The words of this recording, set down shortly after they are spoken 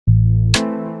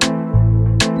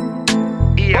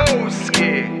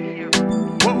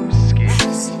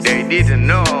didn't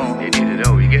know. You didn't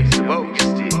know. You get supposed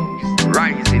to.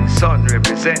 Rising sun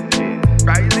representing.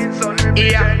 Rising sun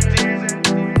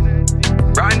representing.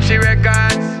 Branchy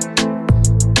records.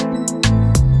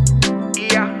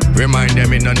 Remind them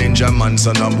me no ninja man,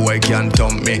 so no boy can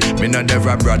thump me. Me no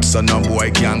devil brat, so no boy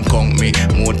can conk me.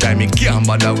 More time me can't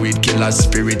bother with killer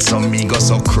spirits, so me go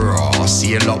so cross.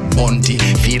 ALOT bunty,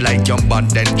 feel like you're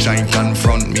bad, then try and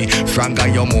confront me.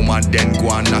 Franga your mama, then go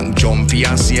and knock jumpy.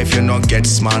 And see if you no get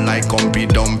small like Humpy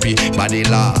Dumpy. Body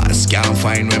last, can't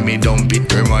find when me dump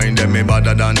it. Remind them me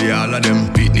better than the all of them.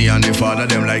 Pitney and the father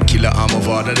them like killer arm of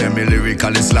father them. Me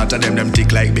lyrically slaughter them, them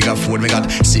tick like bigger food. Me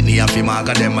got Sydney and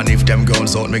Fimaga them, and if them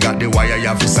girls out, me got the wire, you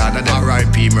have to start of them.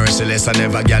 R.I.P. merciless, I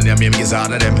never get your name is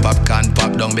out of them. Pop can't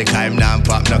pop down because I'm not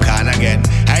pop, no can again.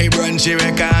 Hey, Branchy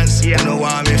records, you know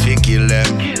want me fi kill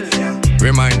them.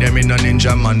 Remind them me no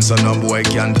ninja man, so no boy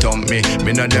can thump me.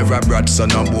 Me no devil brat, so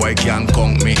no boy can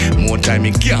conk me. More time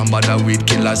me can't bother with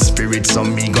killer spirits, so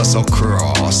me go so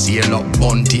cross. ALOT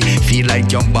bunty, feel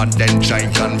like you're bad, then try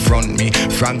and confront me.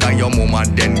 Franga your mama,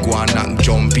 then go and knock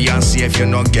jumpy. And see if you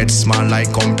no get small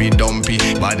like Humpy Dumpy.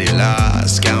 Body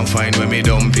last, can't find when me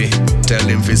dumpy. Tell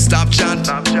him fi stop chat,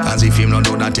 as if him no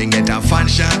do that thing get a fan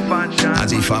shot.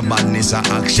 As if a badness a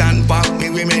action pack.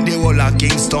 Me we make the whole of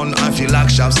Kingston and feel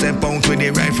like shop. Step out with the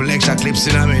rifle extra clips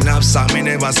in a me knapsack. Me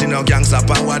never see no gangsta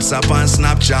on WhatsApp and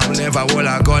Snapchat. Never hold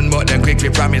a gun but them quickly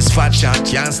promise fat shot.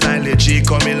 Can't style the G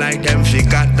coming like them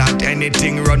forgot that.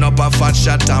 Anything run up a fat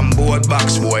shot and board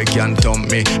box. Boy can't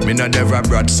thump me. Me no devil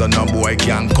brat, so no boy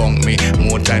can conk me.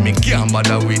 More time me can't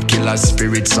bother with killer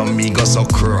spirits, so me go so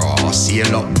cross.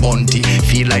 ALOT bunty,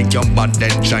 feel like you're bad,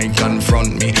 then try and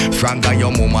confront me. Franga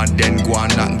your mama, then go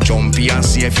and knock jumpy. And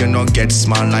see if you no get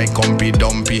small like Humpy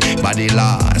Dumpy. Body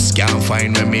last, can't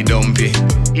find when me dumpy.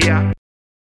 Yeah.